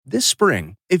This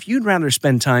spring, if you'd rather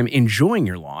spend time enjoying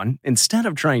your lawn instead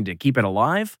of trying to keep it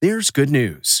alive, there's good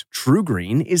news.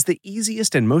 TruGreen is the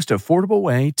easiest and most affordable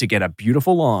way to get a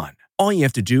beautiful lawn. All you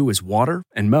have to do is water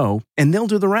and mow, and they'll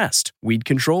do the rest. Weed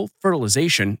control,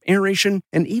 fertilization, aeration,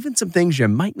 and even some things you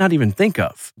might not even think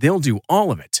of. They'll do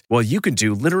all of it, while you can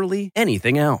do literally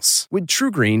anything else. With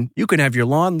TruGreen, you can have your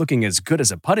lawn looking as good as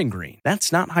a putting green.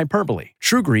 That's not hyperbole.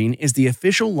 TruGreen is the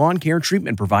official lawn care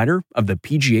treatment provider of the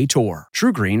PGA Tour.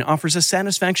 TruGreen offers a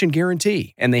satisfaction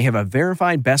guarantee, and they have a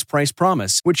verified best price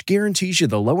promise, which guarantees you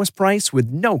the lowest price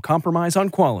with no compromise on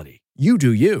quality. You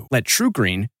do you. Let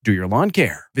TruGreen do your lawn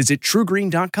care. Visit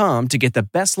TruGreen.com to get the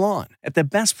best lawn at the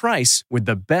best price with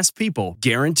the best people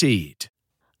guaranteed.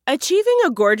 Achieving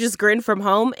a gorgeous grin from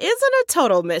home isn't a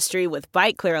total mystery with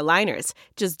Byte Clear aligners.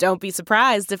 Just don't be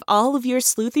surprised if all of your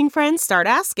sleuthing friends start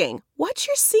asking, "What's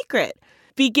your secret?"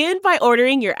 Begin by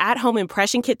ordering your at-home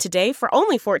impression kit today for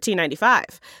only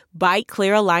 $14.95. Byte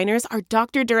Clear aligners are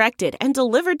doctor-directed and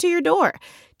delivered to your door.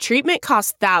 Treatment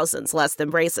costs thousands less than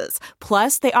braces.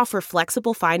 Plus, they offer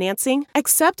flexible financing,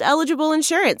 accept eligible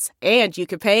insurance, and you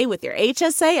can pay with your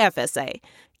HSA FSA.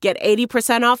 Get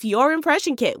 80% off your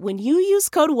impression kit when you use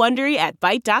code WONDERY at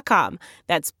Byte.com.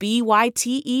 That's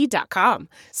BYTE.com.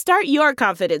 Start your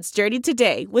confidence journey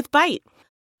today with Byte.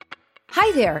 Hi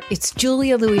there, it's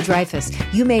Julia Louis-Dreyfus.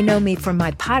 You may know me from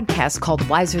my podcast called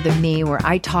Wiser Than Me, where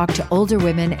I talk to older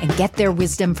women and get their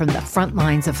wisdom from the front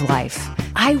lines of life.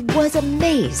 I was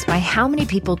amazed by how many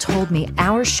people told me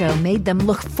our show made them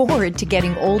look forward to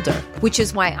getting older, which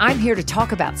is why I'm here to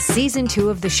talk about season 2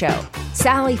 of the show.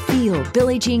 Sally Field,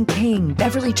 Billie Jean King,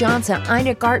 Beverly Johnson,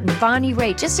 Ina Garten, Bonnie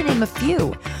Raitt, just to name a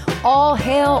few. All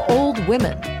hail old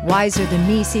women. Wiser Than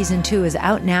Me season 2 is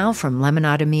out now from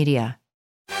Lemonada Media.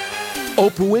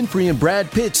 Oprah Winfrey and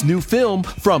Brad Pitt's new film.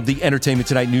 From the Entertainment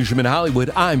Tonight newsroom in Hollywood,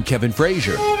 I'm Kevin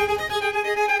Frazier.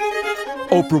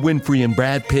 Oprah Winfrey and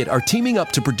Brad Pitt are teaming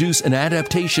up to produce an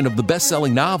adaptation of the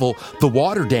best-selling novel, The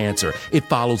Water Dancer. It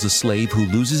follows a slave who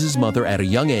loses his mother at a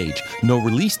young age. No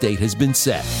release date has been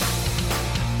set.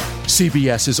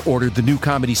 CBS has ordered the new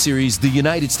comedy series The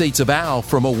United States of Al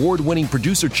from award-winning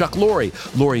producer Chuck Lorre.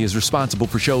 Lorre is responsible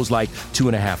for shows like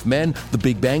 2.5 Men, The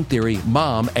Big Bang Theory,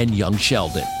 Mom, and Young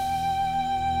Sheldon.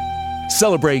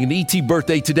 Celebrating an E.T.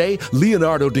 birthday today,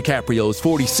 Leonardo DiCaprio is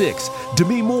 46,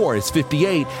 Demi Moore is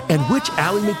 58, and which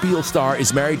Ally McBeal star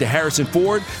is married to Harrison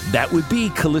Ford? That would be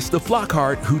Calista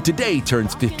Flockhart, who today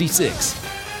turns 56.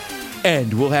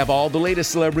 And we'll have all the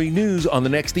latest celebrity news on the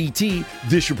next E.T.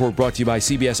 This report brought to you by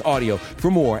CBS Audio. For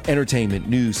more entertainment,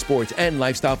 news, sports, and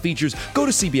lifestyle features, go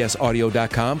to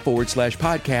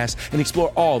cbsaudio.com/podcast and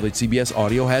explore all that CBS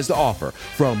Audio has to offer.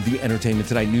 From the Entertainment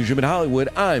Tonight newsroom in Hollywood,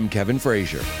 I'm Kevin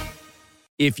Frazier.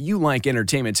 If you like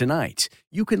Entertainment Tonight,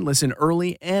 you can listen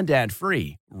early and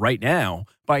ad-free right now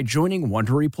by joining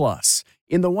Wondery Plus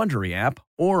in the Wondery app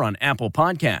or on Apple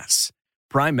Podcasts.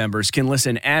 Prime members can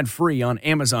listen ad-free on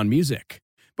Amazon Music.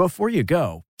 Before you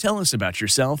go, tell us about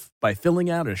yourself by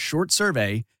filling out a short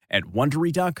survey at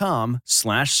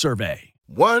Wondery.com/survey.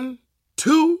 1,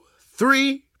 2,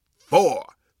 3, 4.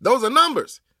 Those are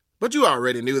numbers. But you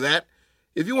already knew that.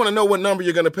 If you want to know what number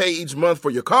you're going to pay each month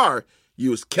for your car,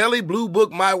 use Kelley Blue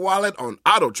Book My Wallet on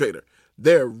AutoTrader.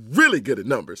 They're really good at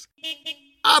numbers.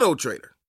 AutoTrader.